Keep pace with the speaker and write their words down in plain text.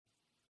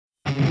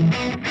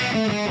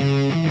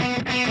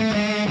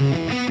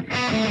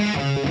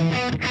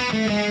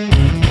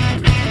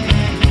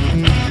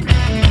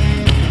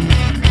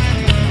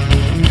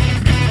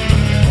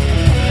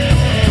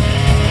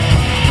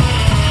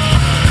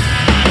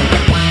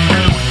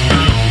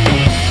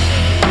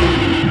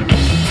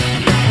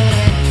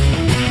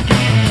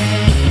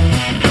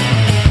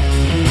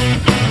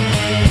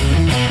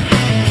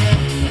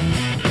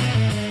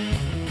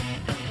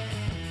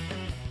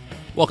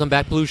Welcome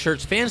back, Blue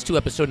Shirts fans, to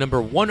episode number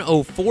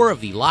 104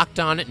 of the Locked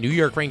On New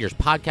York Rangers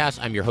podcast.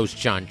 I'm your host,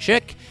 John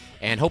Chick,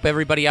 and hope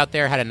everybody out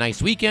there had a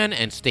nice weekend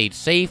and stayed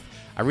safe.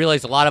 I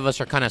realize a lot of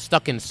us are kind of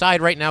stuck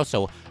inside right now,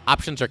 so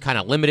options are kind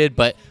of limited,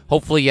 but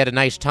hopefully you had a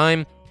nice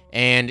time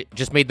and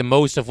just made the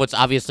most of what's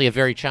obviously a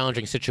very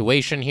challenging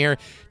situation here.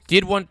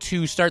 Did want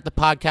to start the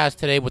podcast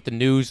today with the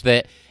news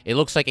that it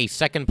looks like a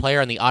second player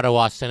on the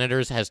Ottawa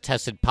Senators has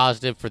tested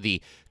positive for the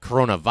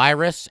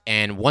coronavirus.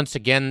 And once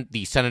again,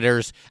 the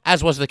Senators,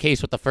 as was the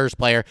case with the first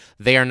player,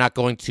 they are not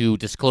going to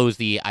disclose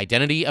the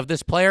identity of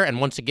this player. And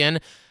once again,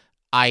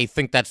 I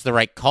think that's the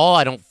right call.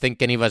 I don't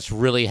think any of us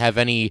really have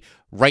any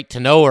right to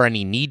know or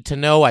any need to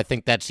know. I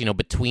think that's,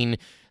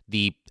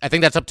 I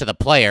think that's up to the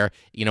player,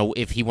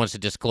 if he wants to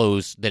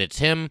disclose that it's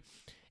him.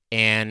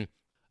 And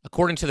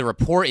according to the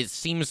report, it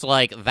seems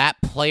like that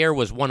player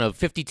was one of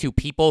 52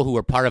 people who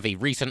were part of a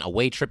recent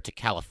away trip to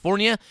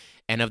California.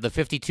 And of the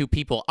 52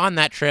 people on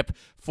that trip,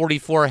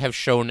 44 have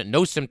shown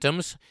no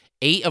symptoms.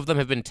 8 of them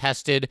have been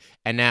tested,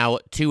 and now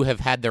 2 have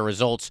had their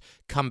results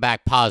come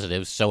back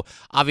positive. So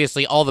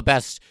obviously all the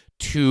best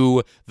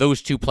to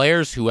those 2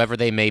 players, whoever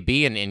they may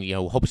be, and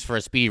hopes for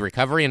a speedy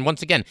recovery. And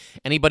once again,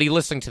 anybody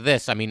listening to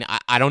this,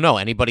 I don't know,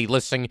 anybody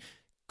listening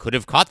could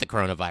have caught the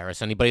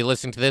coronavirus. Anybody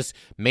listening to this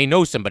may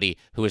know somebody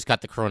who has caught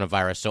the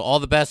coronavirus. So all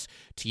the best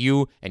to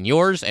you and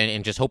yours,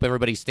 and just hope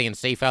everybody's staying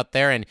safe out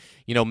there and,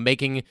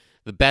 making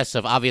the best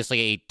of obviously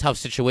a tough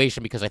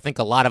situation, because I think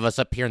a lot of us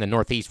up here in the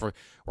Northeast,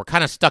 we're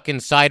kind of stuck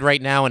inside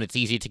right now, and it's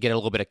easy to get a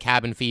little bit of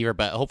cabin fever,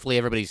 but hopefully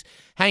everybody's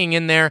hanging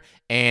in there,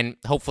 and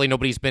hopefully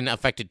nobody's been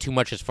affected too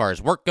much as far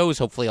as work goes.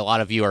 Hopefully a lot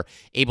of you are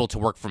able to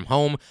work from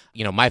home.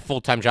 My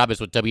full-time job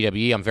is with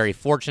WWE. I'm very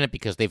fortunate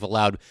because they've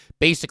allowed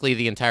basically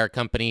the entire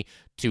company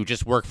to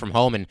just work from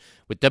home, and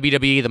with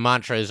WWE, the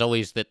mantra is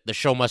always that the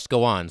show must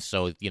go on.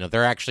 So,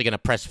 they're actually going to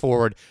press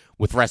forward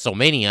with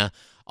WrestleMania.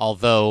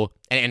 Although,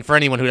 and for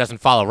anyone who doesn't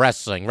follow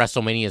wrestling,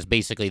 WrestleMania is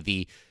basically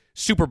the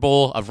Super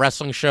Bowl of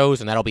wrestling shows,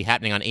 and that'll be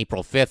happening on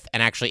April 5th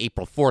and actually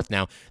April 4th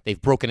now.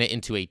 They've broken it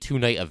into a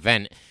 2-night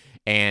event,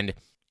 and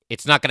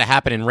it's not going to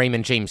happen in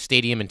Raymond James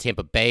Stadium in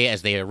Tampa Bay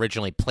as they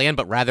originally planned,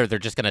 but rather they're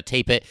just going to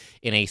tape it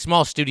in a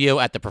small studio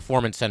at the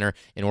Performance Center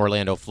in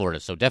Orlando, Florida.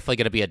 So definitely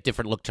going to be a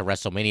different look to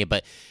WrestleMania.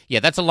 But yeah,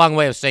 that's a long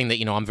way of saying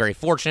that, I'm very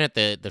fortunate.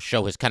 The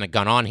show has kind of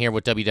gone on here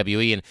with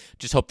WWE, and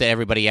just hope that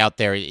everybody out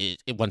there,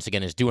 once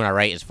again, is doing all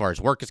right as far as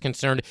work is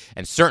concerned,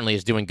 and certainly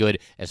is doing good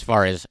as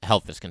far as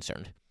health is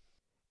concerned.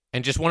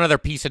 And just one other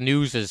piece of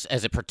news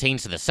as it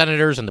pertains to the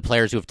Senators and the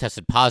players who have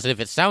tested positive.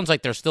 It sounds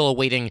like they're still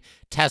awaiting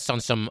tests on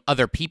some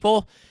other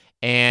people,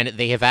 and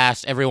they have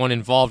asked everyone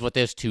involved with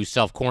this to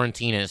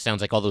self-quarantine, and it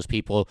sounds like all those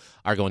people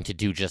are going to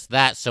do just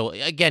that. So,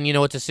 again,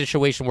 it's a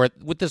situation where,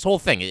 with this whole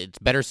thing, it's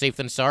better safe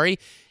than sorry.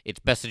 It's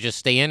best to just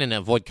stay in and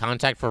avoid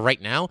contact for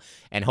right now,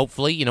 and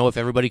hopefully, if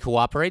everybody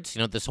cooperates,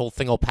 this whole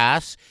thing will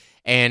pass.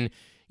 And,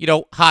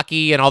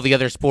 hockey and all the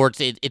other sports,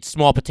 it's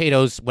small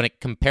potatoes when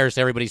it compares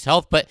to everybody's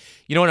health, but,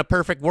 in a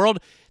perfect world,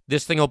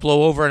 this thing will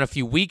blow over in a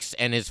few weeks,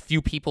 and as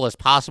few people as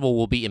possible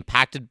will be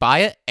impacted by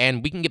it,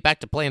 and we can get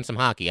back to playing some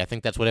hockey. I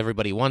think that's what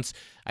everybody wants.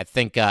 I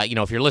think,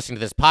 if you're listening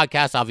to this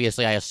podcast,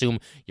 obviously I assume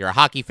you're a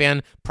hockey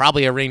fan,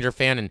 probably a Ranger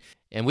fan,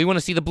 and we want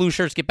to see the Blue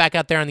Shirts get back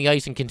out there on the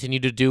ice and continue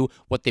to do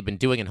what they've been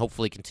doing and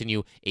hopefully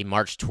continue a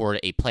march toward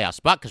a playoff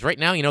spot, because right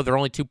now, they're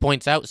only 2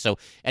 points out, so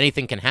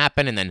anything can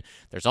happen. And then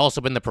there's also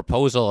been the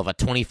proposal of a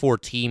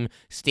 24-team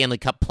Stanley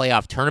Cup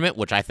playoff tournament,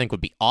 which I think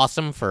would be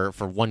awesome for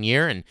 1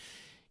 year, and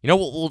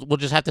we'll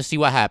just have to see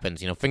what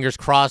happens. Fingers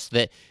crossed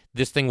that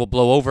this thing will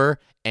blow over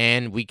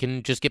and we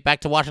can just get back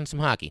to watching some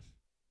hockey.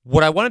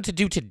 What I wanted to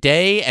do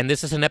today, and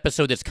this is an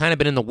episode that's kind of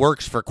been in the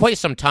works for quite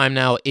some time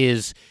now,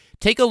 is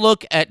take a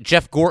look at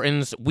Jeff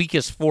Gorton's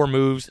weakest 4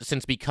 moves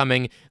since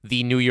becoming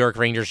the New York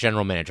Rangers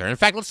general manager. In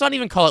fact, let's not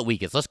even call it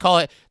weakest. Let's call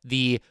it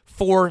the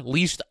 4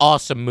 least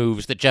awesome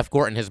moves that Jeff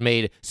Gorton has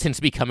made since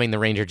becoming the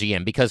Ranger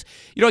GM. Because,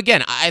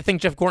 again, I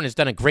think Jeff Gorton has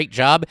done a great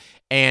job.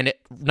 And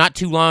not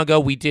too long ago,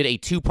 we did a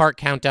 2-part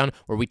countdown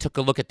where we took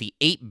a look at the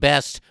 8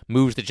 best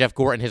moves that Jeff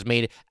Gorton has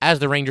made as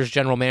the Rangers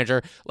general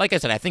manager. Like I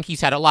said, I think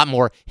he's had a lot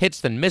more hits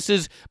than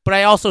misses, but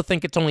I also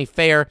think it's only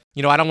fair.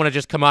 I don't want to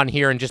just come on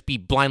here and just be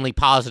blindly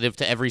positive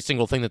to every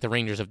single thing that the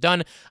Rangers have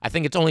done. I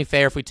think it's only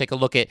fair if we take a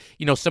look at,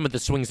 some of the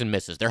swings and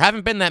misses. There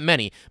haven't been that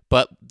many,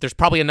 but there's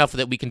probably enough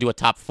that we can do a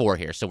top 4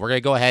 here. So we're going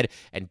to go ahead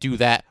and do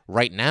that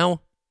right now.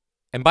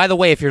 And by the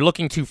way, if you're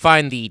looking to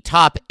find the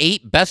top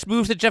 8 best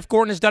moves that Jeff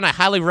Gorton has done, I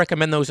highly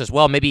recommend those as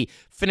well. Maybe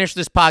finish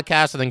this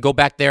podcast and then go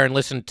back there and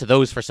listen to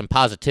those for some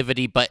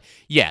positivity. But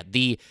yeah,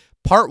 the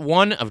part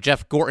 1 of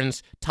Jeff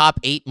Gorton's top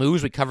 8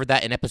 moves, we covered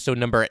that in episode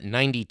number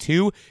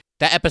 92.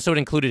 That episode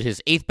included his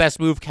 8th best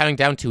move, counting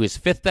down to his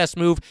 5th best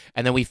move,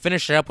 and then we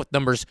finished it up with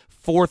numbers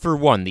 4 through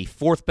 1, the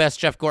 4th best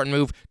Jeff Gorton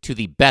move to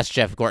the best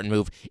Jeff Gorton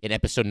move in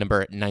episode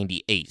number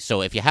 98.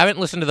 So if you haven't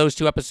listened to those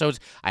 2 episodes,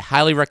 I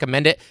highly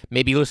recommend it.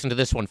 Maybe listen to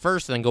this one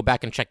first and then go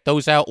back and check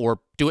those out, or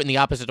do it in the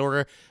opposite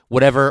order,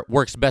 whatever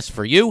works best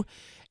for you.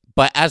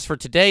 But as for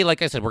today,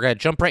 like I said, we're going to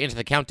jump right into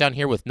the countdown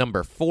here with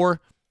number 4.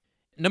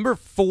 Number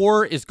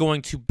 4 is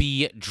going to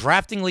be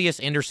drafting Lias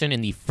Andersson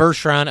in the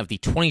first round of the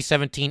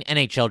 2017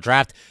 NHL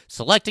Draft,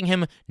 selecting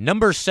him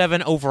number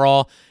 7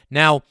 overall.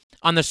 Now,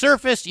 on the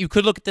surface, you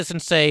could look at this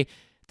and say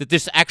that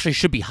this actually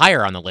should be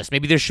higher on the list.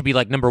 Maybe this should be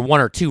like number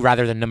 1 or 2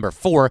 rather than number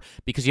 4,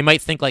 because you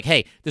might think like,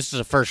 hey, this is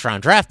a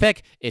first-round draft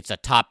pick, it's a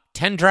top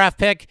 10 draft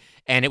pick,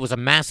 and it was a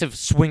massive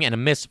swing and a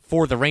miss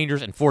for the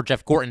Rangers and for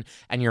Jeff Gorton.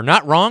 And you're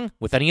not wrong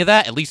with any of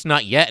that, at least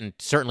not yet, and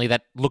certainly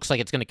that looks like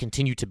it's going to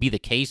continue to be the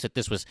case, that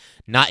this was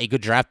not a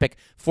good draft pick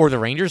for the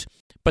Rangers.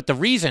 But the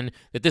reason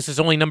that this is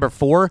only number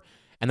 4,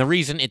 and the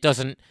reason it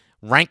doesn't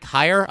rank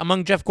higher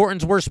among Jeff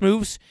Gorton's worst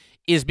moves,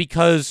 is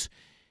because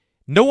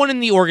no one in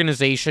the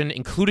organization,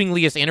 including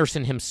Lias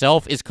Andersson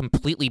himself, is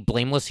completely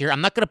blameless here.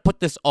 I'm not going to put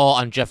this all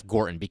on Jeff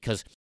Gorton,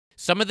 because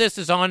some of this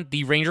is on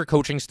the Ranger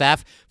coaching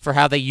staff for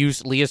how they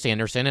use Lias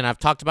Andersson, and I've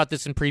talked about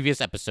this in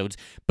previous episodes,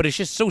 but it's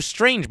just so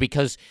strange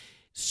because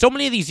so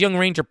many of these young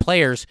Ranger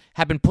players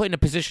have been put in a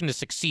position to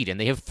succeed, and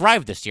they have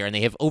thrived this year, and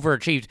they have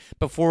overachieved,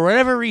 but for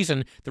whatever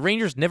reason, the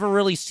Rangers never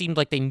really seemed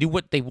like they knew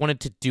what they wanted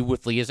to do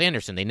with Lias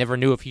Andersson. They never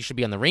knew if he should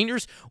be on the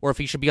Rangers or if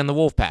he should be on the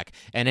Wolfpack,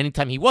 and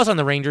anytime he was on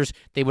the Rangers,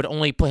 they would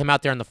only put him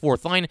out there on the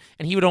 4th line,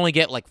 and he would only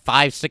get like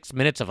 5-6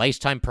 minutes of ice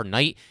time per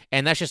night,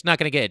 and that's just not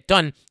going to get it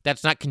done.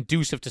 That's not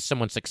conducive to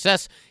someone's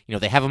success. You know,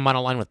 they have him on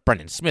a line with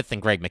Brendan Smith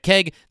and Greg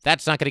McKegg.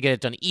 That's not going to get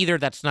it done either.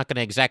 That's not going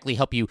to exactly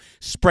help you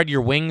spread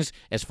your wings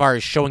as far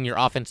as showing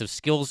your offensive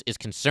skills is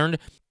concerned.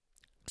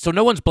 So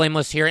no one's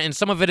blameless here, and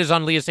some of it is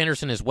on Lias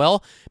Andersson as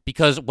well,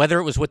 because whether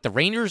it was with the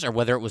Rangers or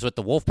whether it was with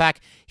the Wolfpack,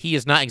 he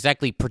has not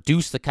exactly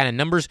produced the kind of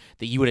numbers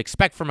that you would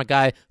expect from a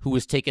guy who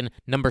was taken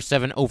number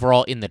 7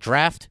 overall in the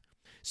draft.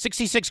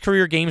 66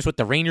 career games with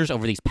the Rangers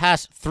over these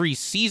past 3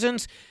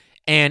 seasons,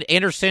 and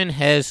Andersson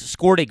has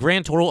scored a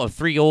grand total of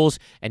 3 goals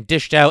and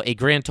dished out a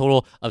grand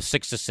total of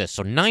 6 assists.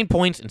 So 9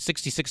 points in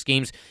 66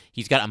 games.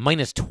 He's got a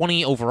minus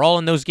 20 overall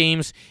in those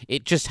games.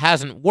 It just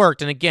hasn't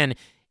worked, and again,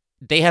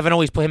 they haven't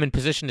always put him in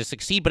position to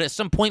succeed, but at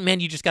some point, man,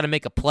 you just got to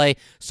make a play.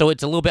 So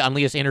it's a little bit on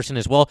Lias Andersson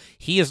as well.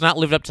 He has not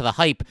lived up to the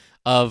hype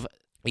of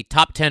a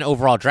top 10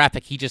 overall draft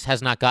pick. He just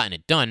has not gotten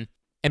it done.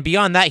 And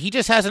beyond that, he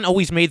just hasn't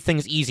always made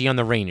things easy on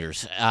the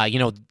Rangers.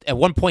 At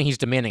one point, he's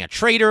demanding a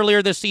trade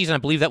earlier this season. I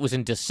believe that was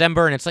in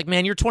December. And it's like,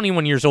 man, you're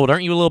 21 years old.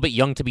 Aren't you a little bit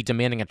young to be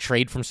demanding a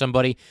trade from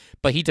somebody?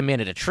 But he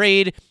demanded a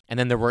trade, and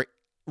then there were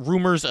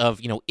rumors of,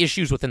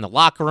 issues within the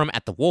locker room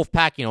at the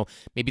Wolfpack.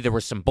 Maybe there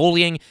was some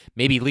bullying.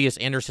 Maybe Lias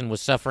Andersson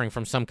was suffering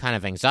from some kind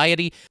of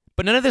anxiety.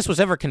 But none of this was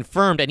ever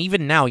confirmed, and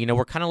even now,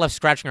 we're kind of left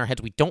scratching our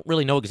heads. We don't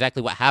really know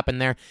exactly what happened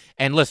there.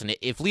 And listen,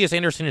 if Lias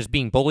Andersson is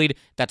being bullied,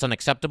 that's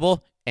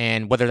unacceptable.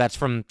 And whether that's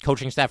from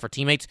coaching staff or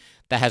teammates,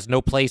 that has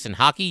no place in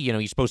hockey.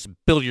 You're supposed to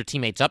build your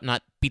teammates up,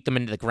 not beat them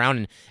into the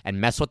ground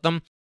and mess with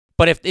them.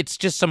 But if it's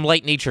just some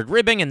light-natured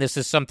ribbing, and this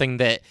is something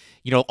that,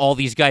 all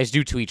these guys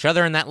do to each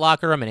other in that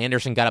locker room, and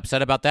Andersson got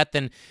upset about that,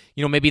 then,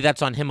 maybe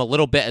that's on him a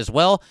little bit as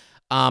well.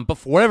 But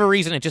for whatever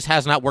reason, it just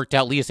has not worked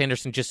out. Lias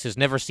Andersson just has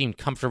never seemed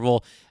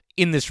comfortable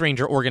in this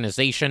Ranger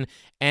organization.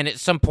 And at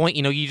some point,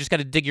 you just got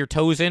to dig your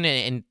toes in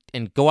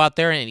and go out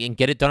there and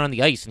get it done on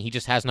the ice, and he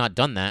just has not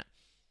done that.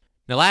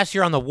 Now, last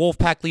year on the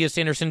Wolfpack, Lias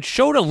Andersson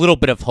showed a little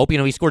bit of hope.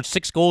 He scored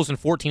 6 goals and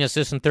 14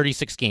 assists in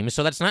 36 games,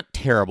 so that's not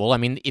terrible. I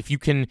mean, if you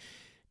can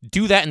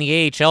do that in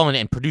the AHL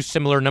and produce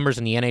similar numbers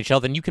in the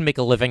NHL, then you can make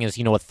a living as,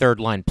 a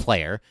third-line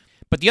player.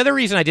 But the other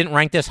reason I didn't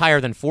rank this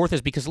higher than 4th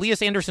is because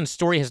Lias Andersson's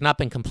story has not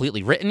been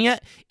completely written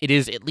yet. It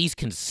is at least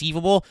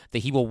conceivable that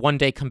he will one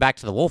day come back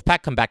to the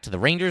Wolfpack, come back to the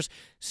Rangers,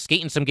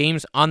 skate in some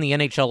games on the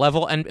NHL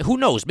level, and who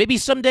knows, maybe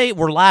someday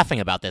we're laughing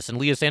about this, and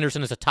Lias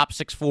Andersson is a top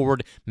 6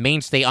 forward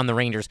mainstay on the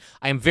Rangers.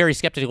 I am very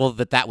skeptical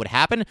that would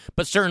happen,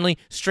 but certainly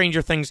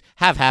stranger things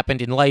have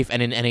happened in life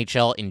and in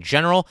NHL in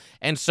general,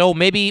 and so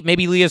maybe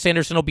Lias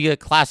Andersson will be a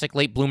classic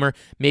late bloomer.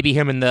 Maybe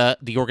him and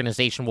the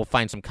organization will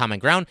find some common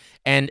ground,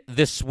 and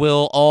this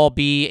will all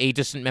be a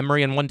distant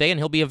memory on one day, and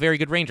he'll be a very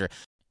good Ranger.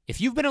 If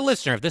you've been a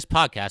listener of this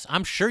podcast,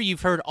 I'm sure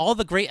you've heard all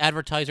the great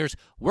advertisers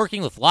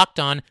working with Locked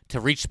On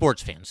to reach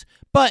sports fans.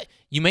 But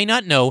you may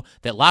not know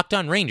that Locked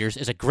On Rangers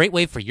is a great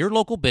way for your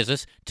local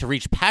business to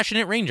reach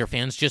passionate Ranger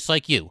fans just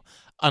like you.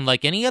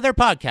 Unlike any other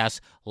podcast,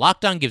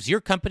 Locked On gives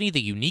your company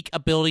the unique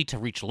ability to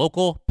reach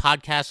local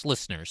podcast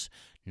listeners.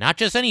 Not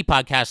just any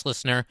podcast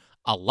listener,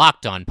 a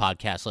Locked On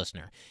podcast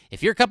listener.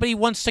 If your company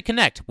wants to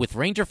connect with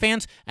Ranger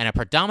fans and a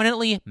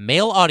predominantly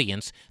male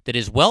audience that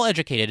is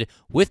well-educated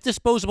with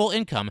disposable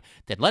income,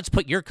 then let's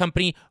put your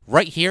company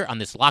right here on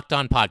this Locked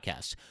On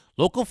podcast.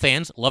 Local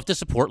fans love to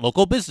support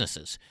local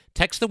businesses.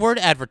 Text the word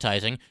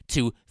advertising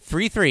to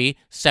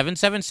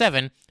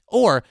 33777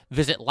 or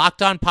visit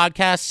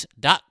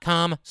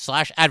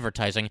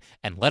LockedOnPodcasts.com/advertising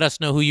and let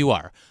us know who you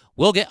are.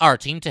 we'll get our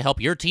team to help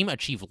your team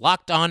achieve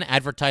Locked On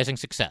advertising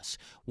success.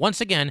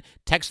 Once again,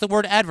 text the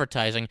word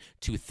advertising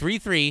to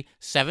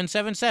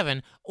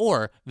 33777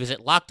 or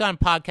visit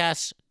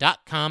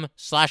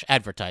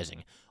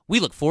LockedOnPodcasts.com/advertising. We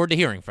look forward to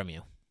hearing from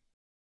you.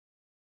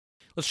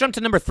 Let's jump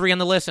to number 3 on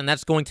the list, and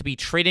that's going to be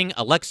trading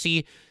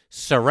Alexi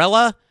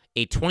Sarella,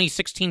 a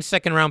 2016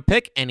 second-round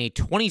pick and a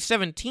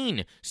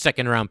 2017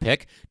 second-round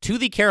pick to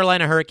the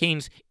Carolina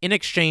Hurricanes in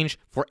exchange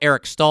for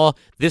Eric Staal.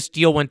 This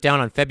deal went down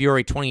on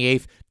February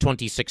 28th,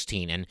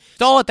 2016. And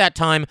Staal at that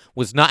time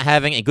was not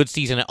having a good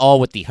season at all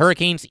with the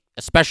Hurricanes,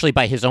 especially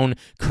by his own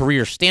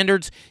career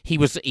standards. He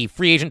was a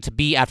free agent to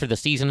be after the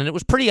season, and it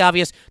was pretty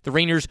obvious the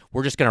Rangers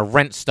were just going to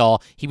rent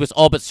Staal. He was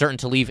all but certain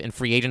to leave in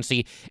free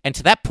agency. And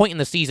to that point in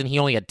the season, he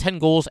only had 10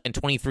 goals and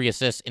 23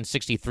 assists in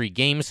 63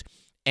 games.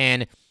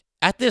 And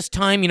at this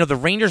time, the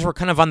Rangers were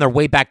kind of on their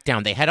way back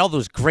down. They had all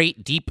those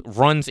great deep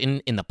runs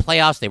in the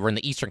playoffs. They were in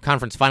the Eastern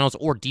Conference Finals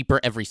or deeper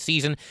every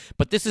season.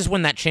 But this is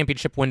when that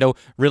championship window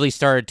really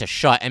started to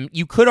shut. And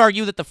you could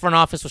argue that the front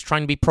office was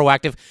trying to be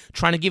proactive,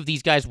 trying to give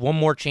these guys one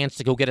more chance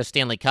to go get a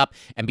Stanley Cup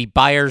and be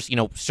buyers,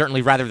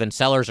 certainly rather than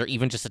sellers or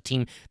even just a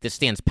team that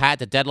stands pat at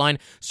the deadline.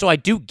 So I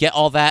do get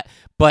all that.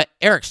 But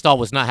Eric Staal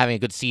was not having a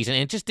good season,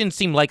 and it just didn't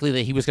seem likely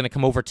that he was going to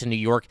come over to New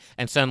York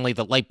and suddenly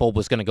the light bulb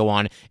was going to go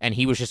on and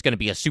he was just going to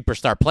be a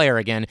superstar player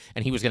again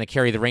and he was going to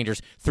carry the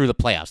Rangers through the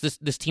playoffs.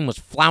 This team was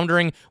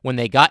floundering when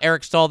they got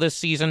Eric Staal this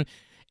season,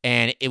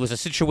 and it was a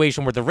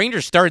situation where the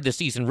Rangers started the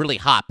season really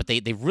hot, but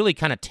they really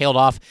kind of tailed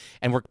off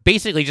and were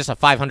basically just a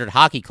 500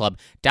 hockey club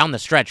down the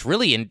stretch,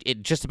 really in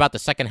just about the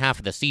second half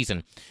of the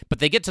season. But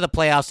they get to the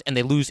playoffs and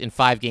they lose in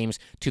 5 games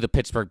to the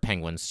Pittsburgh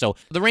Penguins. So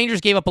the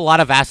Rangers gave up a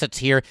lot of assets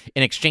here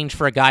in exchange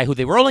for a guy who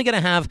they were only going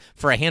to have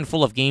for a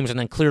handful of games, and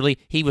then clearly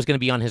he was going to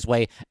be on his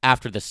way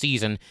after the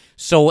season.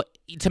 So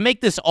to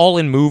make this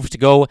all-in move to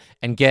go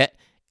and get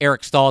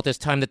Eric Staal at this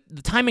time, the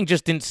timing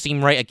just didn't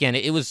seem right. Again,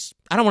 it was,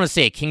 I don't want to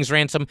say a king's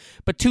ransom,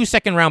 but 2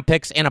 second-round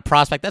picks and a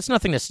prospect. That's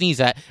nothing to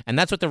sneeze at, and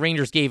that's what the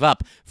Rangers gave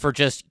up for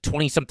just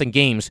 20-something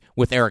games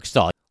with Eric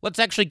Staal. Let's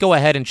actually go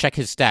ahead and check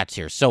his stats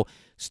here. So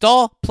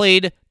Staal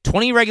played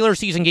 20 regular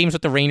season games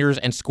with the Rangers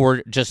and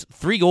scored just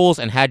 3 goals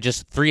and had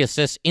just 3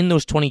 assists in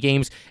those 20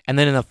 games. And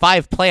then in the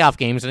 5 playoff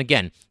games, and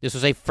again, this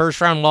was a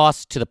first-round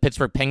loss to the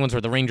Pittsburgh Penguins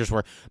where the Rangers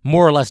were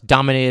more or less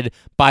dominated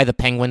by the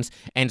Penguins,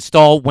 and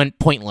Staal went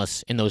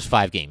pointless in those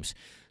 5 games.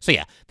 So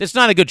yeah, this is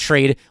not a good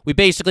trade. We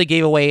basically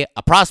gave away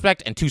a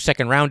prospect and 2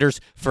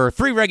 second-rounders for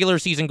 3 regular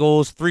season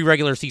goals, 3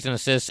 regular season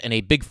assists, and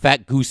a big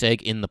fat goose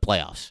egg in the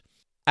playoffs.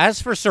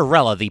 As for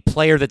Sarella, the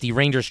player that the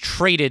Rangers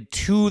traded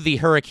to the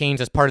Hurricanes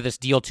as part of this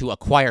deal to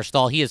acquire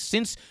Staal, he has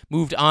since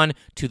moved on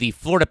to the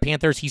Florida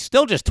Panthers. He's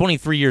still just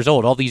 23 years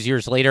old all these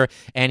years later,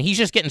 and he's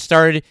just getting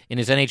started in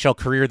his NHL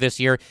career this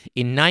year.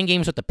 In 9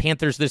 games with the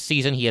Panthers this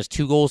season, he has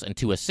 2 goals and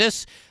 2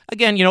 assists.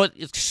 Again,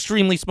 it's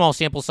extremely small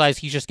sample size.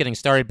 He's just getting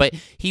started, but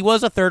he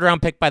was a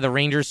third-round pick by the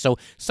Rangers, so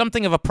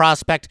something of a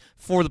prospect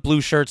for the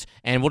Blue Shirts,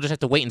 and we'll just have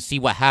to wait and see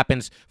what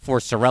happens for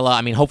Sarella.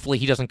 I mean, hopefully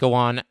he doesn't go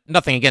on,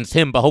 nothing against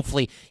him, but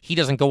hopefully he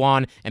doesn't go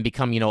on and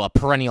become, a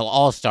perennial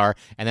all-star,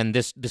 and then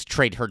this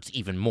trade hurts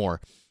even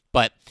more.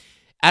 But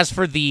as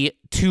for the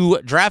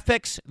 2 draft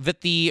picks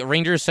that the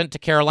Rangers sent to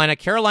Carolina,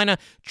 Carolina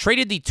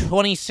traded the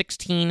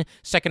 2016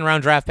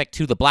 second-round draft pick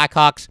to the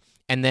Blackhawks,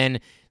 and then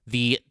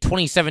the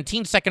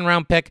 2017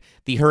 second-round pick,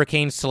 the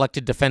Hurricanes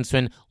selected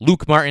defenseman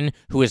Luke Martin,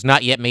 who has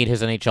not yet made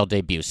his NHL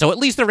debut. So at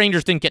least the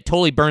Rangers didn't get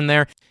totally burned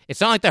there.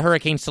 It's not like the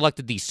Hurricanes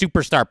selected these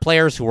superstar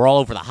players who were all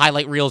over the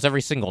highlight reels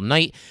every single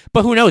night.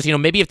 But who knows,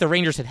 maybe if the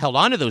Rangers had held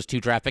on to those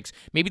 2 draft picks,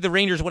 maybe the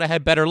Rangers would have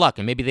had better luck,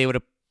 and maybe they would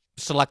have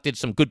selected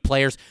some good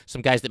players,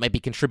 some guys that might be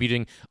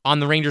contributing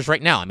on the Rangers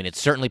right now. I mean,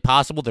 it's certainly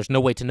possible. There's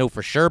no way to know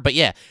for sure. But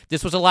yeah,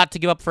 this was a lot to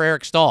give up for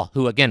Eric Staal,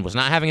 who, again, was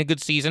not having a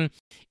good season.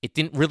 It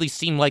didn't really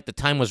seem like the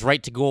time was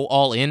right to go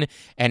all in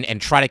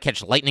and try to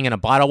catch lightning in a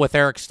bottle with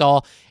Eric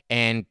Staal,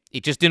 and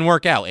it just didn't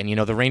work out. And,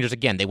 the Rangers,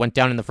 again, they went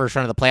down in the first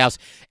round of the playoffs.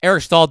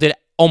 Eric Staal did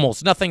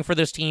almost nothing for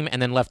this team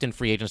and then left in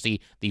free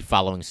agency the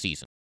following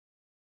season.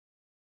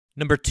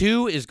 Number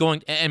 2 is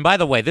going, and by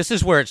the way, this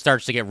is where it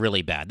starts to get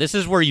really bad. This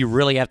is where you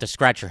really have to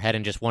scratch your head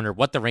and just wonder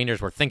what the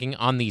Rangers were thinking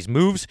on these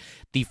moves.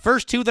 The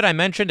first 2 that I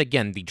mentioned,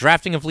 again, the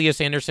drafting of Lias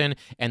Andersson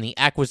and the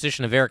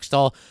acquisition of Eric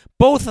Staal,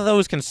 both of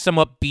those can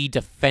somewhat be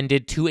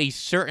defended to a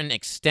certain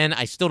extent.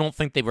 I still don't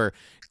think they were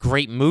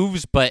great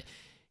moves, but,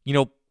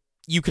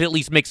 you could at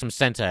least make some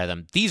sense out of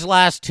them. These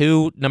last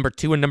 2, number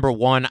 2 and number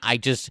 1, I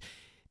just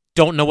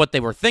don't know what they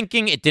were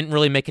thinking. It didn't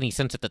really make any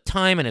sense at the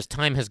time, and as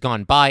time has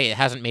gone by, it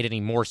hasn't made any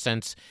more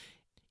sense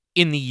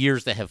in the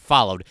years that have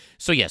followed.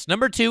 So yes,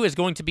 number 2 is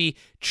going to be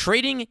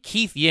trading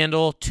Keith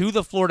Yandle to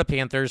the Florida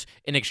Panthers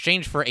in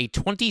exchange for a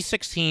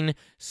 2016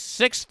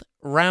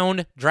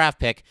 6th-round draft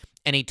pick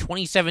and a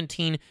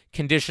 2017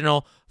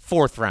 conditional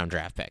 4th-round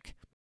draft pick.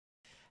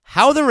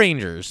 How the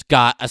Rangers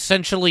got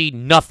essentially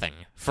nothing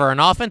for an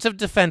offensive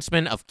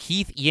defenseman of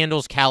Keith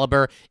Yandle's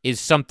caliber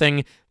is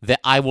something that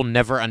I will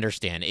never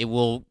understand. It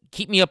will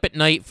keep me up at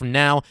night from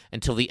now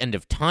until the end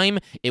of time.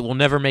 It will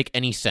never make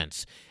any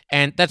sense.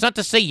 And that's not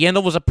to say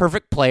Yandle was a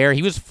perfect player.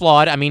 He was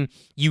flawed. I mean,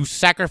 you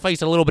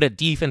sacrifice a little bit of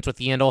defense with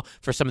Yandle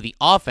for some of the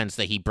offense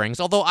that he brings,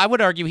 although I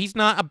would argue he's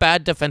not a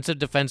bad defensive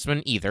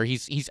defenseman either.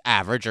 He's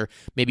average or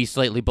maybe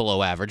slightly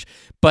below average,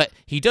 but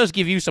he does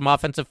give you some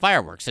offensive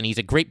fireworks, and he's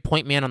a great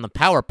point man on the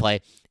power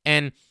play.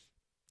 And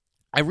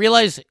I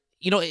realize,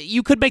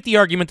 you could make the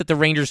argument that the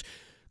Rangers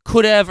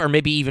could have or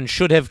maybe even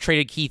should have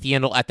traded Keith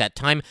Yandle at that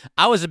time.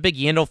 I was a big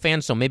Yandle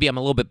fan, so maybe I'm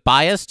a little bit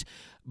biased,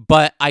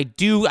 but I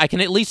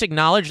can at least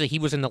acknowledge that he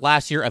was in the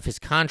last year of his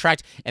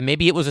contract, and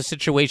maybe it was a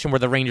situation where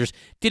the Rangers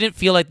didn't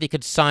feel like they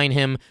could sign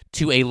him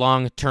to a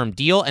long-term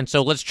deal, and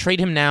so let's trade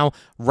him now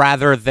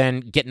rather than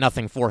get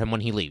nothing for him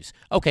when he leaves.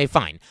 Okay,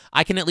 fine.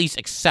 I can at least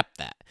accept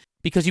that,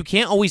 because you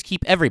can't always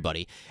keep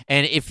everybody.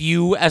 And if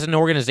you, as an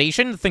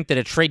organization, think that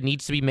a trade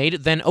needs to be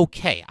made, then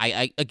okay.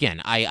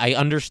 I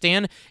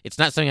understand. It's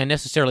not something I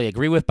necessarily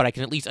agree with, but I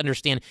can at least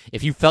understand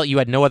if you felt you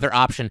had no other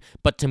option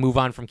but to move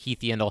on from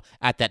Keith Yandle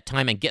at that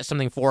time and get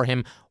something for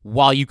him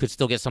while you could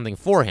still get something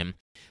for him.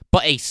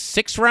 But a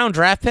 6th-round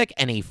draft pick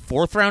and a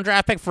 4th-round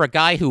draft pick for a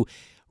guy who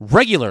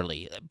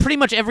regularly, pretty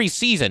much every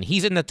season,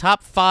 he's in the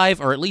top 5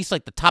 or at least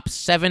like the top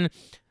 7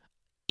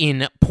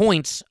 in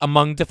points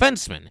among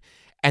defensemen,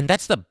 and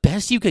that's the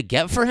best you could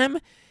get for him?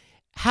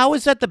 How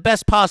is that the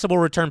best possible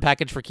return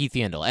package for Keith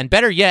Yandle? And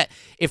better yet,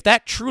 if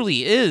that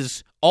truly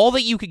is all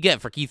that you could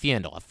get for Keith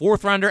Yandle, a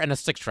 4th-rounder and a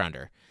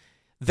 6th-rounder,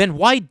 then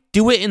why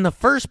do it in the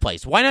first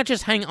place? Why not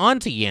just hang on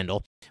to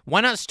Yandle?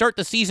 Why not start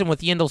the season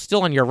with Yandle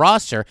still on your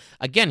roster?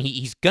 Again,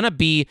 he's going to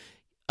be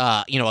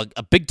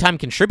a big-time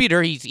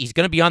contributor. He's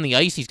going to be on the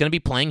ice. He's going to be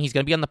playing. He's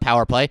going to be on the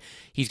power play.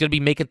 He's going to be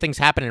making things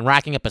happen and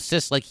racking up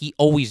assists like he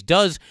always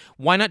does.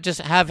 Why not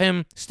just have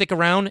him stick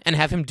around and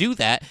have him do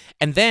that?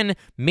 And then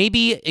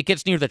maybe it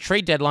gets near the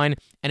trade deadline,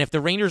 and if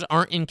the Rangers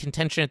aren't in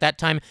contention at that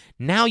time,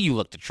 now you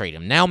look to trade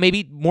him. Now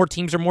maybe more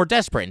teams are more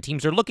desperate, and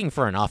teams are looking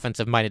for an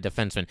offensive-minded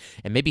defenseman,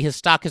 and maybe his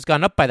stock has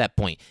gone up by that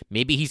point.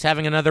 Maybe he's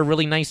having another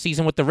really nice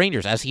season with the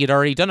Rangers, as he had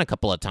already done a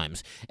couple of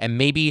times, and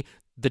maybe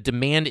the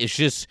demand is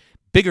just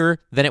bigger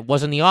than it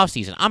was in the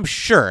offseason. I'm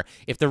sure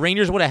if the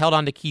Rangers would have held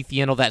on to Keith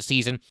Yandle that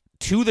season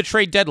to the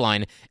trade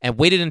deadline and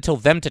waited until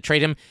them to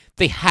trade him,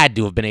 they had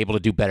to have been able to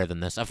do better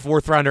than this. A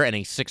 4th-rounder and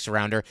a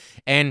 6th-rounder.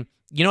 And,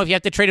 if you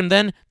have to trade him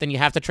then you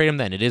have to trade him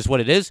then. It is what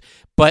it is.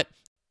 But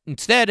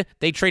instead,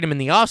 they trade him in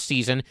the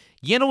offseason.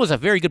 Yandle was a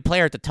very good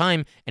player at the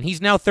time, and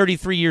he's now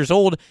 33 years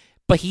old,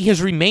 but he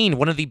has remained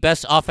one of the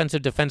best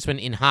offensive defensemen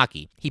in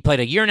hockey. He played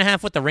a year and a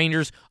half with the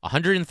Rangers,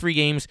 103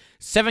 games,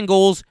 7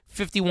 goals,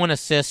 51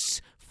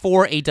 assists,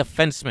 for a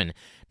defenseman.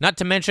 Not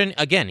to mention,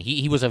 again,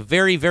 he was a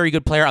very, very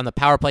good player on the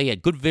power play. He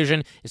had good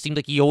vision. It seemed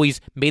like he always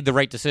made the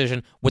right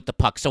decision with the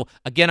puck. So,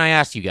 again, I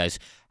ask you guys,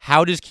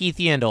 how does Keith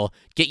Yandle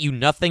get you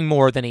nothing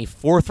more than a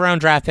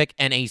 4th-round draft pick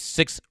and a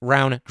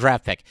 6th-round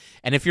draft pick?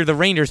 And if you're the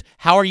Rangers,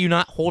 how are you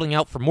not holding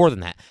out for more than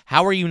that?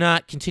 How are you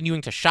not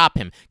continuing to shop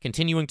him,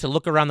 continuing to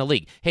look around the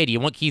league? Hey, do you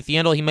want Keith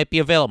Yandle? He might be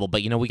available,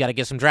 but, we got to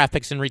get some draft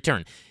picks in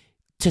return.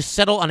 To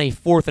settle on a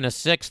 4th and a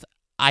 6th,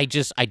 I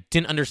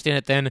didn't understand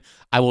it then.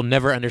 I will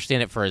never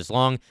understand it for as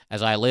long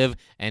as I live.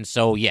 And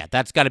so, yeah,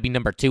 that's got to be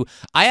number 2.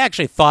 I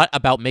actually thought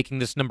about making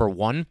this number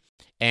 1,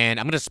 and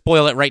I'm going to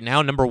spoil it right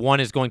now. Number 1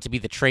 is going to be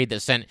the trade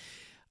that sent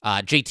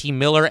JT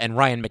Miller and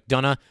Ryan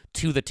McDonough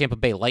to the Tampa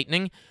Bay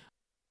Lightning,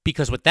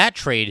 because with that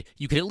trade,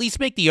 you could at least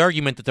make the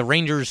argument that the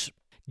Rangers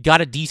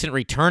got a decent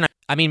return.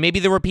 I mean, maybe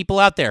there were people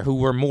out there who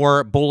were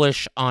more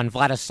bullish on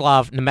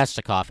Vladislav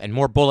Nemestikov and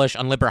more bullish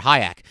on Libor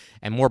Hájek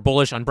and more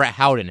bullish on Brett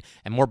Howden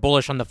and more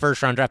bullish on the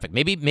 1st-round draft pick.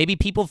 Maybe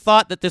people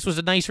thought that this was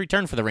a nice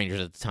return for the Rangers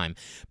at the time.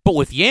 But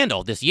with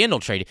Yandle, this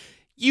Yandle trade,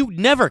 you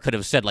never could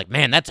have said,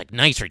 man, that's a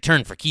nice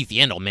return for Keith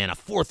Yandle, man, a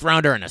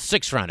 4th-rounder and a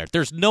 6th-rounder.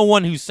 There's no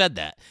one who said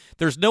that.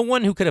 There's no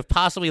one who could have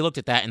possibly looked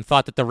at that and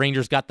thought that the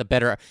Rangers got the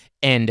better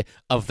end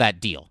of that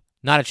deal.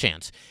 Not a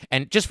chance.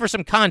 And just for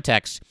some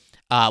context,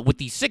 with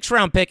the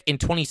 6th-round pick in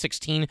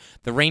 2016,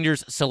 the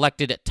Rangers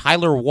selected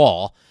Tyler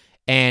Wall.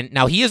 And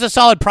now he is a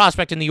solid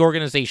prospect in the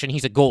organization.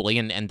 He's a goalie,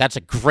 and that's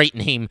a great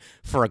name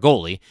for a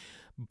goalie.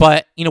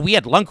 But, we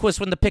had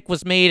Lundqvist when the pick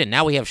was made, and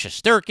now we have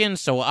Shesterkin,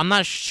 so I'm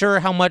not sure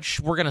how much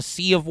we're going to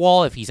see of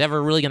Wall, if he's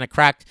ever really going to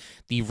crack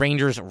the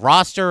Rangers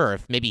roster, or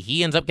if maybe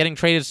he ends up getting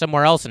traded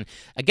somewhere else. And,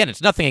 again,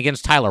 it's nothing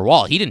against Tyler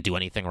Wall. He didn't do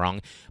anything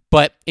wrong.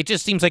 But it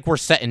just seems like we're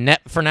set in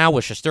net for now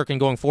with Shesterkin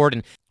going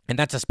forward, and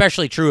that's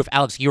especially true if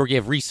Alex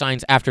Georgiev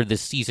re-signs after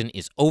this season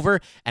is over.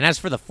 And as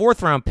for the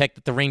 4th-round pick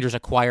that the Rangers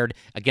acquired,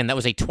 again, that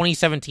was a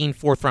 2017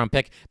 4th-round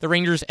pick. The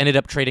Rangers ended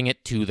up trading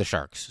it to the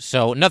Sharks.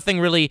 So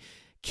nothing really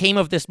came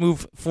of this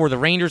move for the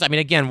Rangers. I mean,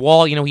 again,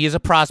 Wall, he is a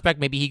prospect.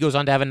 Maybe he goes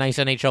on to have a nice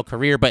NHL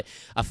career, but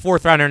a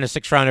 4th-rounder and a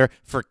 6th-rounder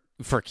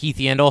for Keith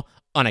Yandle,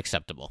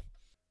 unacceptable.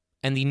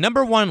 And the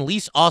number one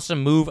least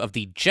awesome move of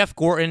the Jeff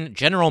Gorton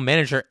general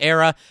manager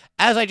era,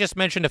 as I just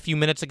mentioned a few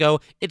minutes ago,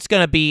 it's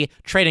going to be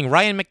trading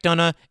Ryan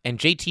McDonough and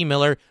JT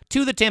Miller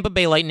to the Tampa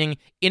Bay Lightning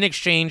in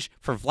exchange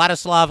for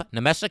Vladislav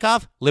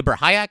Namestnikov, Libor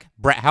Hajek,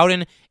 Brett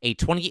Howden, a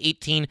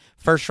 2018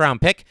 first-round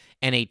pick,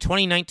 and a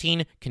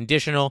 2019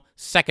 conditional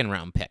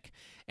second-round pick.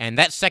 And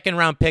that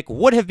second-round pick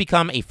would have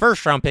become a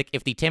first-round pick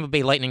if the Tampa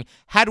Bay Lightning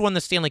had won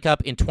the Stanley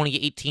Cup in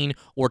 2018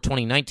 or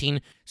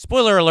 2019.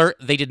 Spoiler alert,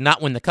 they did not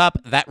win the Cup.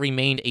 That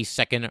remained a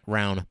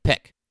second-round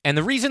pick. And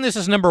the reason this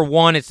is number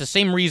one, it's the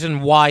same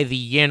reason why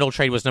the Yandle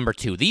trade was number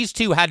two. These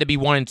two had to be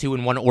 1 and 2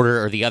 in one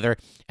order or the other.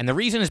 And the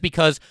reason is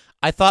because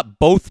I thought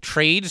both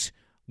trades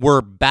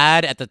were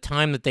bad at the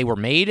time that they were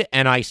made,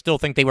 and I still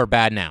think they were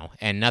bad now,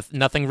 and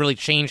nothing really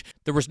changed.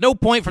 There was no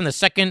point from the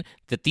second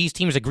that these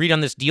teams agreed on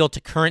this deal to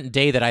current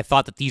day that I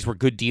thought that these were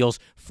good deals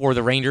for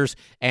the Rangers.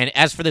 And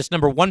as for this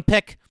number one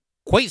pick,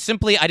 quite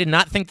simply, I did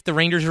not think that the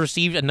Rangers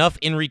received enough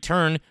in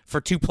return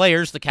for two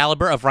players the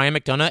caliber of Ryan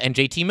McDonough and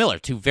JT Miller,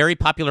 two very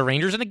popular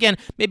Rangers. And again,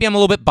 maybe I'm a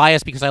little bit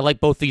biased because I like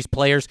both these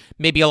players.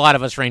 Maybe a lot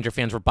of us Ranger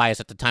fans were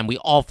biased at the time. We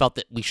all felt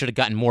that we should have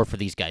gotten more for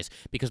these guys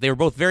because they were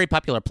both very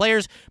popular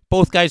players,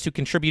 both guys who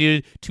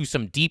contributed to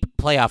some deep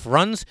playoff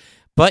runs.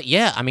 But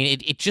yeah, I mean,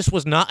 it just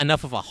was not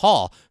enough of a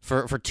haul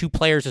for two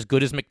players as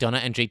good as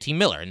McDonough and JT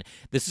Miller. And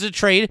this is a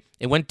trade.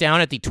 It went down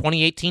at the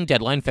 2018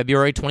 deadline,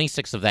 February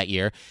 26th of that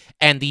year.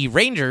 And the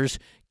Rangers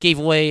gave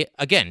away,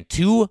 again,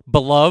 two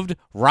beloved,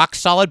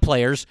 rock-solid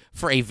players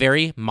for a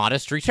very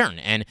modest return.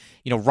 And,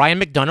 Ryan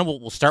McDonough,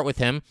 we'll start with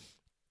him.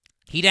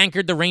 He'd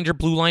anchored the Ranger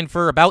blue line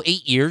for about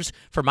 8 years.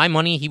 For my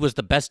money, he was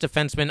the best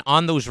defenseman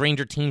on those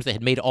Ranger teams that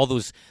had made all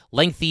those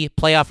lengthy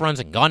playoff runs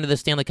and gone to the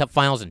Stanley Cup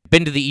Finals and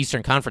been to the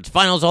Eastern Conference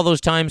Finals all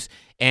those times.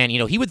 And,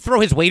 he would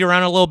throw his weight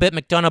around a little bit,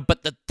 McDonough,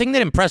 but the thing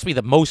that impressed me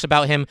the most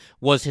about him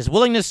was his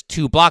willingness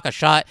to block a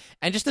shot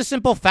and just the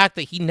simple fact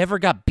that he never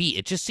got beat.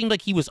 It just seemed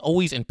like he was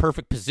always in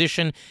perfect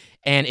position,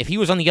 and if he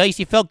was on the ice,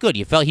 you felt good.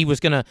 You felt he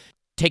was going to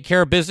take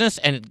care of business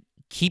and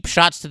keep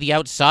shots to the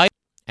outside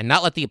and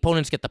not let the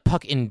opponents get the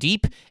puck in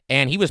deep,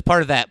 and he was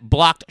part of that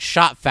blocked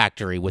shot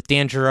factory with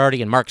Dan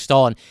Girardi and Mark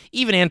Stahl, and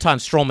even Anton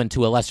Strowman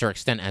to a lesser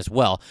extent as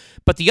well.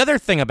 But the other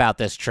thing about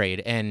this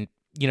trade, and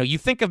you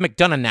think of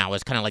McDonough now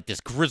as kind of like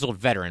this grizzled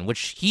veteran,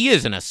 which he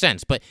is in a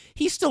sense, but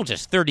he's still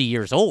just 30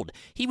 years old.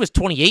 He was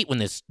 28 when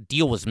this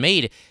deal was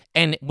made,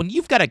 and when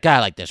you've got a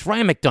guy like this,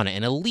 Ryan McDonough,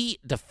 an elite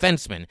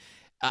defenseman,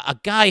 a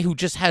guy who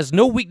just has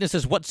no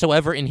weaknesses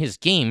whatsoever in his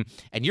game,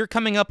 and you're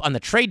coming up on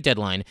the trade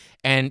deadline,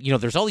 and,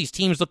 there's all these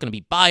teams looking to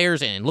be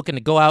buyers and looking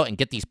to go out and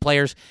get these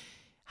players.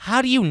 How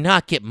do you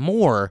not get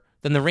more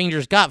than the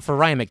Rangers got for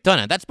Ryan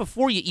McDonough? That's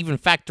before you even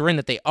factor in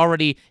that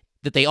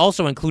they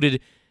also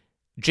included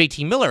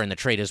JT Miller in the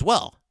trade as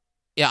well.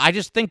 Yeah, I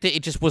just think that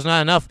it just was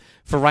not enough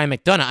for Ryan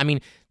McDonough. I mean,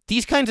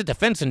 these kinds of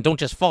defensemen don't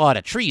just fall out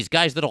of trees.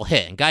 Guys that'll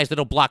hit, and guys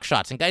that'll block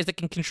shots, and guys that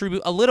can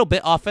contribute a little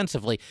bit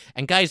offensively,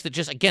 and guys that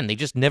they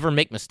just never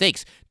make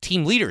mistakes.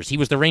 Team leaders. He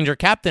was the Ranger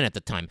captain at the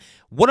time.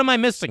 What am I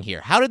missing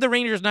here? How did the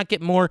Rangers not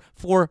get more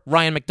for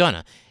Ryan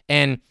McDonough?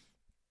 And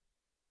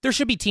there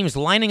should be teams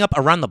lining up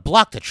around the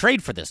block to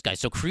trade for this guy.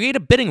 So create a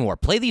bidding war.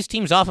 Play these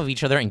teams off of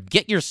each other and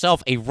get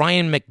yourself a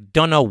Ryan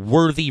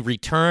McDonough-worthy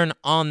return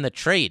on the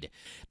trade.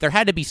 There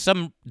had to be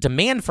some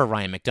demand for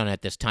Ryan McDonough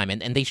at this time,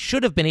 and they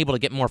should have been able to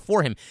get more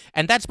for him.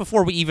 And that's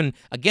before we even,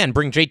 again,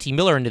 bring JT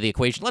Miller into the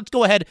equation. Let's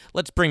go ahead.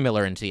 Let's bring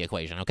Miller into the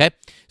equation, okay?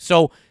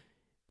 So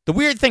the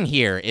weird thing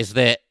here is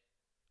that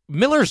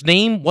Miller's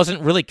name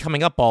wasn't really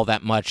coming up all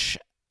that much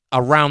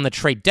around the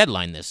trade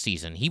deadline this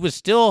season. He was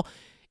still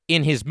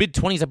in his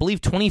mid-20s, I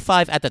believe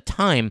 25 at the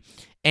time,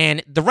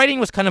 and the writing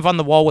was kind of on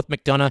the wall with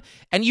McDonough,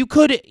 and you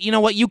could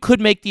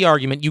make the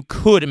argument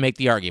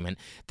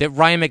that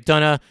Ryan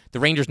McDonough, the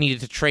Rangers needed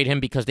to trade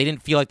him because they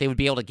didn't feel like they would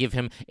be able to give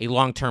him a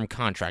long-term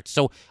contract.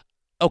 So,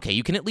 okay,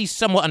 you can at least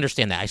somewhat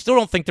understand that. I still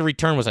don't think the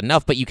return was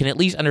enough, but you can at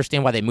least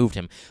understand why they moved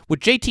him. With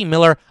JT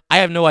Miller, I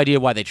have no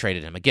idea why they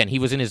traded him. Again, he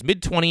was in his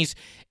mid-20s,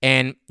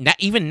 and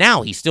even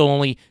now he's still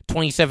only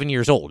 27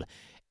 years old,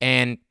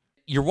 and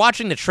you're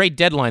watching the trade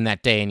deadline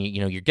that day, and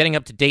you're getting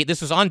up to date. This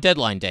was on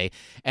deadline day,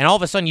 and all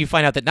of a sudden you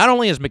find out that not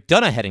only is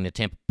McDonough heading to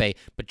Tampa Bay,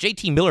 but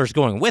JT Miller's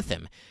going with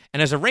him.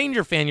 And as a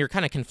Ranger fan, you're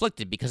kind of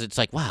conflicted because it's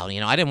like, wow,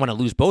 I didn't want to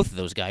lose both of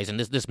those guys, and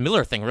this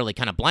Miller thing really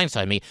kind of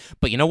blindsided me.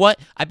 But you know what?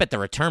 I bet the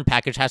return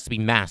package has to be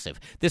massive.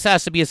 This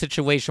has to be a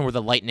situation where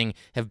the Lightning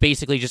have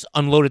basically just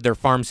unloaded their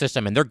farm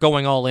system, and they're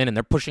going all in, and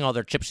they're pushing all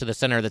their chips to the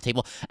center of the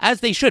table, as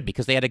they should,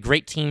 because they had a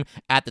great team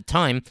at the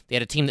time. They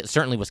had a team that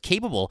certainly was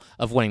capable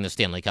of winning the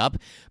Stanley Cup.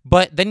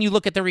 But then you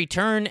look at the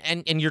return,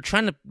 and you're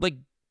trying to,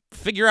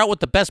 figure out what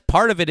the best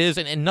part of it is,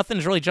 and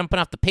nothing's really jumping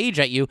off the page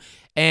at you,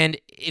 and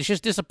it's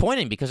just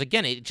disappointing because,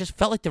 again, it just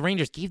felt like the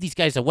Rangers gave these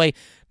guys away,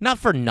 not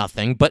for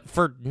nothing, but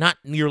for not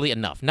nearly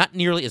enough, not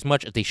nearly as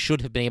much as they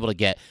should have been able to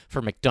get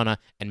for McDonough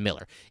and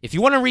Miller. If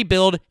you want to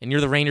rebuild and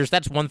you're the Rangers,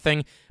 that's one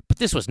thing, but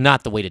this was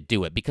not the way to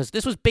do it because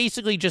this was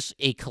basically just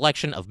a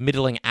collection of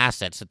middling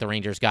assets that the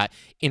Rangers got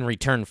in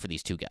return for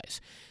these two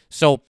guys.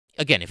 So,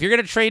 again, if you're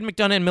going to trade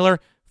McDonough and Miller,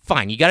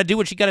 fine, you got to do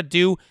what you got to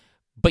do.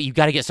 but you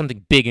got to get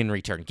something big in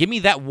return. Give me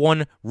that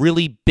one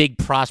really big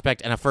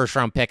prospect and a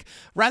first-round pick,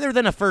 rather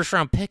than a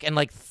first-round pick and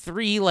like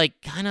 3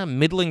 like kind of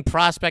middling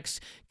prospects,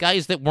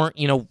 guys that weren't,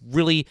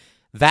 really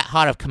that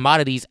hot of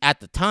commodities at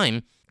the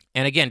time.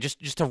 And again,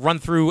 just to run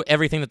through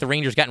everything that the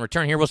Rangers got in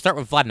return here, we'll start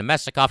with Vlad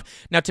Namestnikov.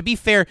 Now, to be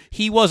fair,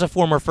 he was a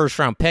former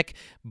first-round pick,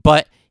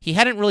 but he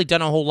hadn't really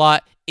done a whole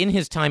lot in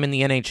his time in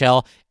the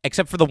NHL,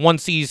 except for the one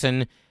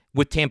season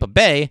with Tampa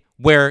Bay,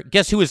 where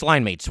guess who his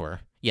line mates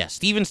were? Yeah,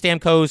 Steven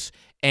Stamkos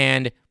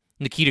and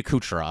Nikita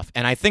Kucherov.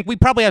 And I think we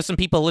probably have some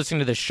people listening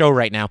to this show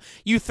right now.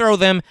 You throw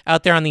them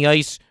out there on the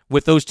ice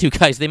with those two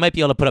guys, they might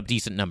be able to put up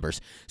decent numbers.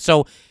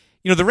 So,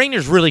 the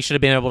Rangers really should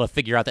have been able to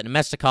figure out that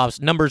Namestnikov's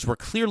numbers were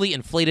clearly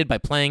inflated by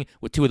playing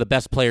with 2 of the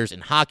best players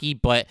in hockey,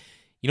 but,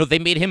 they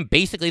made him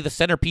basically the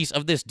centerpiece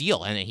of this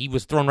deal, and he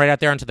was thrown right out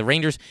there onto the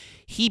Rangers.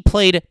 He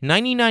played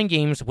 99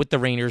 games with the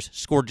Rangers,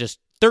 scored just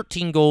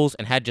 13 goals,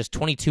 and had just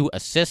 22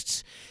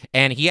 assists,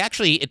 and he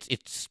actually,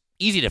 it's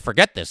easy to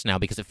forget this now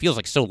because it feels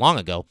like so long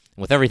ago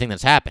with everything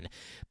that's happened.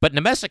 But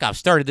Namestnikov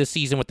started this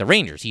season with the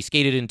Rangers. He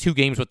skated in 2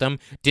 games with them,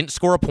 didn't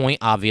score a point,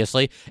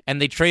 obviously, and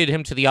they traded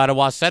him to the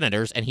Ottawa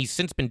Senators, and he's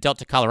since been dealt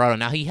to Colorado.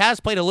 Now, he has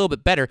played a little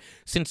bit better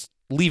since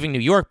leaving New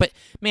York, but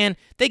man,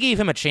 they gave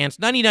him a chance.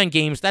 99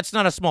 games, that's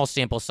not a small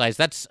sample size.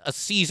 That's a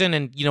season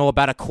and,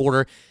 about a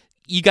quarter.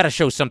 You got to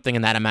show something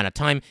in that amount of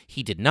time.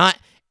 He did not.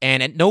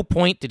 And at no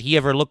point did he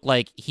ever look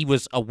like he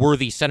was a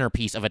worthy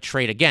centerpiece of a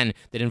trade again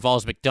that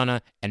involves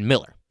McDonough and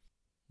Miller.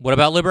 What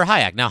about Libor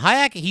Hajek? Now,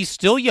 Hajek, he's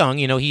still young.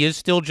 He is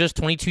still just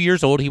 22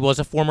 years old. He was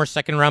a former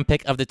second-round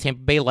pick of the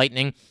Tampa Bay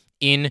Lightning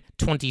in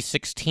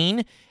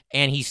 2016,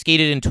 and he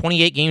skated in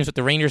 28 games with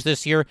the Rangers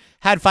this year,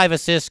 had 5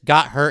 assists,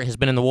 got hurt, has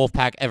been in the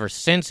Wolfpack ever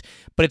since.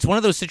 But it's one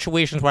of those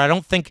situations where I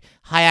don't think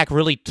Hajek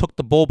really took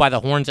the bull by the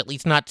horns, at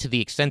least not to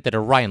the extent that a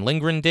Ryan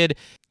Lindgren did.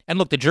 And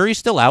look, the jury's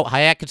still out.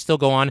 Hajek could still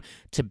go on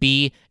to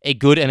be a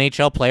good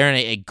NHL player and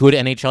a good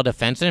NHL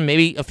defenseman, and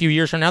maybe a few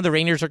years from now, the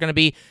Rangers are going to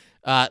be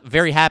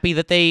very happy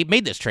that they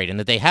made this trade and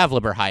that they have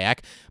Libor Hajek.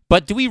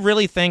 But do we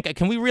really think,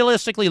 can we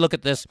realistically look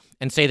at this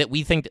and say that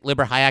we think that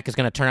Libor Hajek is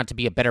going to turn out to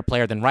be a better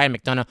player than Ryan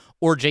McDonough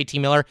or JT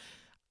Miller?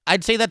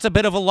 I'd say that's a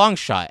bit of a long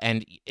shot,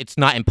 and it's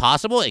not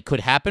impossible. It could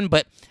happen,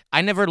 but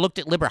I never looked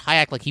at Libor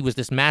Hajek like he was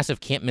this massive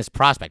can't-miss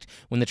prospect.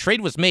 When the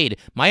trade was made,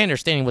 my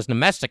understanding was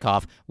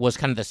Namestnikov was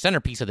kind of the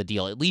centerpiece of the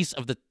deal, at least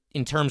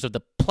in terms of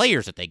the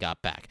players that they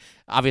got back.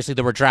 Obviously,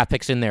 there were draft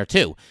picks in there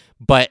too.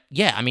 But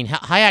yeah, I mean,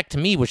 Hajek to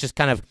me was just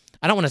kind of,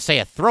 I don't want to say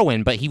a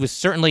throw-in, but he was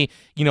certainly,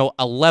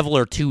 a level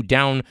or 2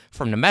 down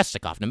from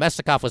Namestnikov.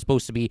 Namestnikov was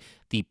supposed to be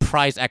the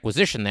prize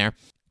acquisition there.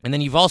 And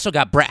then you've also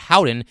got Brett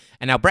Howden,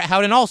 and now Brett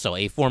Howden also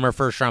a former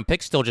first-round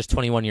pick, still just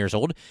 21 years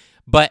old.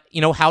 But,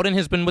 Howden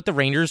has been with the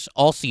Rangers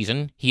all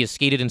season. He has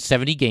skated in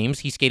 70 games.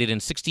 He skated in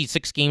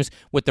 66 games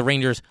with the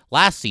Rangers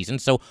last season,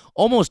 so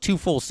almost 2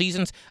 full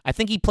seasons. I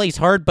think he plays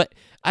hard, but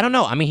I don't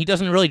know. I mean, he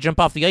doesn't really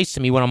jump off the ice to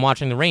me when I'm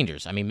watching the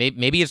Rangers. I mean,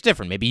 maybe it's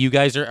different. Maybe you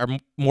guys are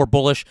more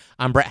bullish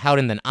on Brett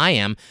Howden than I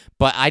am,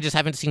 but I just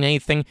haven't seen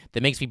anything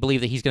that makes me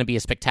believe that he's going to be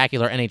a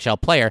spectacular NHL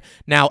player.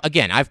 Now,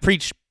 again, I've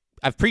preached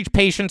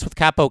patience with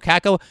Capo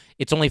Caco.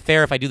 It's only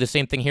fair if I do the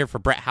same thing here for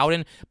Brett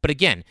Howden. But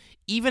again,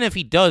 even if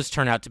he does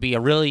turn out to be a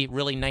really,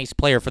 really nice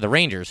player for the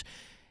Rangers,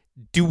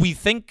 do we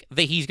think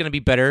that he's going to be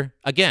better,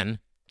 again,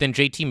 than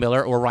JT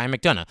Miller or Ryan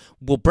McDonough?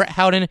 Will Brett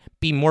Howden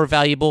be more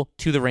valuable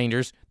to the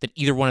Rangers than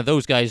either one of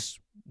those guys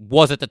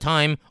was at the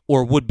time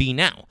or would be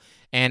now?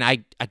 And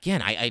I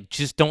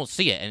just don't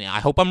see it. And I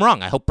hope I'm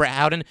wrong. I hope Brett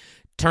Howden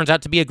turns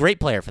out to be a great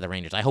player for the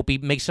Rangers. I hope he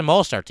makes some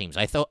all-star teams.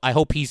 I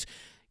hope he's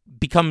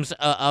becomes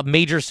a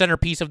major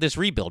centerpiece of this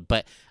rebuild.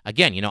 But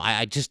again,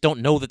 I just don't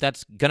know that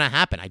that's going to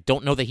happen. I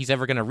don't know that he's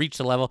ever going to reach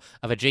the level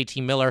of a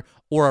JT Miller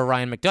or a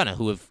Ryan McDonough,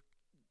 who have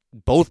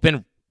both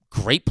been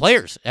great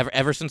players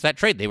ever since that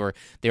trade. They were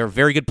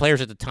very good players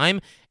at the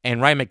time,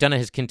 and Ryan McDonough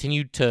has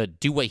continued to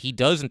do what he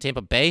does in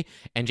Tampa Bay,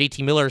 and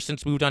JT Miller has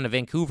since moved on to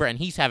Vancouver, and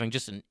he's having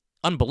just an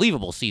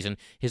unbelievable season,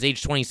 his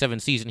age 27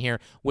 season here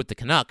with the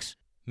Canucks.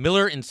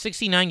 Miller, in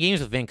 69 games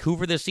with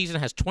Vancouver this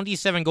season, has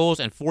 27 goals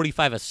and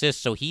 45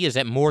 assists, so he is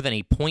at more than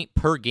a point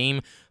per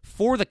game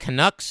for the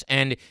Canucks.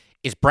 And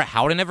is Brett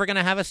Howden ever going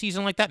to have a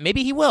season like that?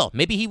 Maybe he will.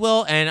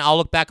 And I'll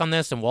look back on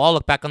this, and we'll all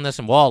look back on this,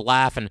 and we'll all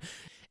laugh, and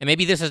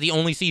maybe this is the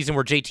only season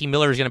where JT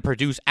Miller is going to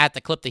produce at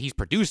the clip that he's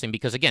producing,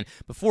 because, again,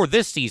 before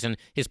this season,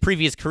 his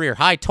previous career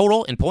high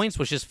total in points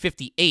was just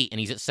 58, and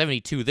he's at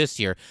 72 this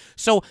year.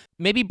 So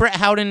maybe Brett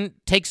Howden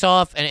takes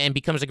off and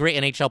becomes a great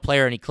NHL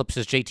player and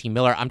eclipses JT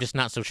Miller. I'm just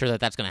not so sure that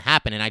that's going to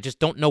happen, and I just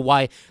don't know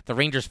why the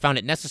Rangers found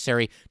it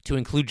necessary to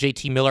include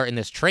JT Miller in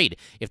this trade.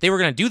 If they were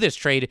going to do this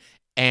trade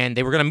and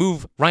they were going to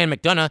move Ryan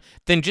McDonough,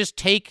 then just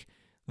take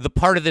the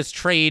part of this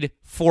trade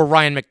for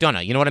Ryan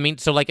McDonough. You know what I mean?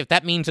 So, if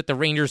that means that the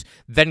Rangers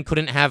then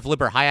couldn't have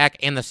Libor Hajek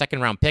and the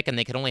second-round pick and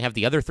they could only have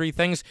the other 3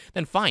 things,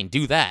 then fine,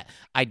 do that.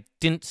 I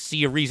didn't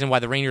see a reason why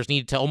the Rangers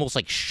needed to almost,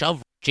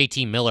 shove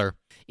JT Miller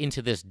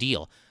into this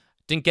deal.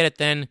 Didn't get it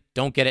then,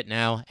 don't get it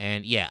now.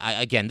 And,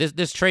 yeah, again,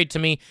 this trade to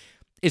me,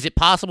 is it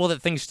possible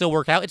that things still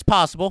work out? It's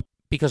possible.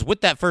 because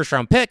with that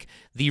first-round pick,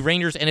 the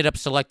Rangers ended up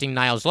selecting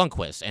Niles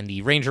Lundqvist, and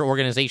the Ranger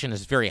organization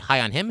is very high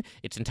on him.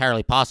 It's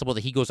entirely possible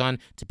that he goes on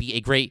to be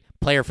a great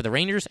player for the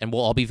Rangers, and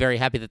we'll all be very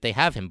happy that they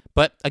have him.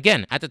 But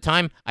again, at the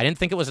time, I didn't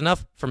think it was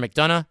enough for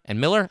McDonough and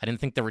Miller. I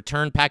didn't think the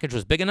return package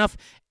was big enough,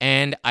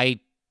 and I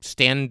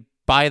stand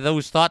by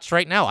those thoughts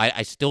right now.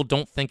 I still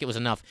don't think it was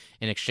enough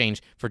in exchange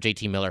for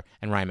JT Miller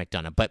and Ryan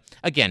McDonough. But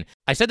again,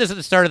 I said this at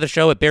the start of the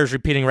show. It bears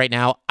repeating right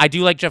now. I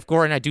do like Jeff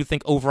Gorton. I do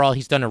think overall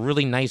he's done a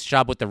really nice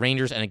job with the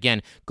Rangers. And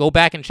again, go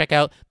back and check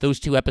out those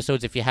two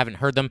episodes if you haven't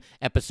heard them.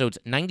 Episodes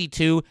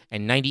 92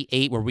 and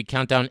 98, where we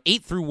count down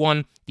 8 through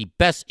 1, the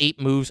best 8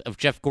 moves of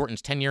Jeff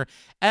Gorton's tenure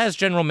as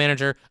general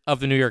manager of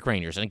the New York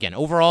Rangers. And again,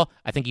 overall,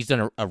 I think he's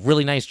done a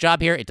really nice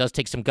job here. It does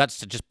take some guts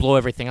to just blow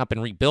everything up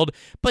and rebuild,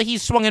 but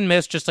he's swung and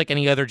missed just like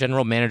any other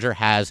general manager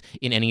has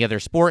in any other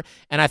sport.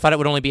 And I thought it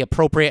would only be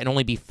appropriate and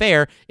only be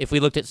fair if we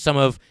looked at some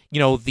of,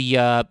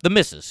 the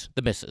misses.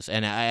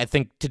 And I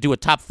think to do a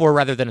top 4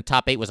 rather than a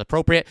top 8 was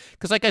appropriate,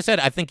 because like I said,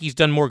 I think he's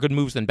done more good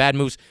moves than bad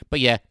moves. But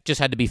yeah,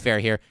 just had to be fair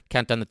here.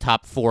 Count down the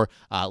top 4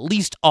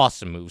 least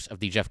awesome moves of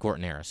the Jeff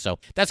Gorton era. So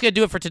that's going to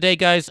do it for today,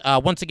 guys.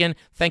 Once again,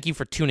 thank you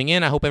for tuning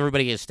in. I hope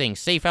everybody is staying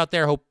safe out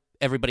there. Hope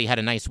everybody had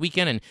a nice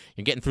weekend and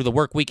you're getting through the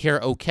work week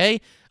here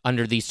okay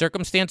under these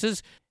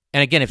circumstances.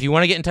 And again, if you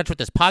want to get in touch with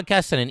this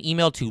podcast, send an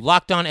email to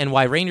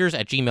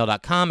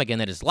lockedonnyrangers@gmail.com. Again,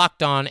 that is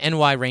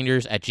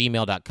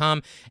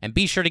lockedonnyrangers@gmail.com. And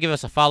be sure to give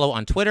us a follow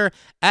on Twitter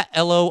at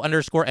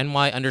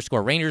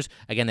 @LO_NY_Rangers.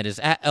 Again, that is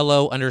at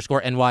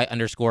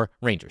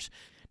 @LO_NY_Rangers.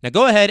 Now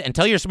go ahead and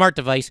tell your smart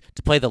device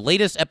to play the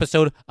latest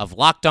episode of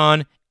Locked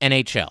On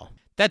NHL.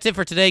 That's it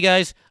for today,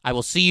 guys. I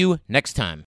will see you next time.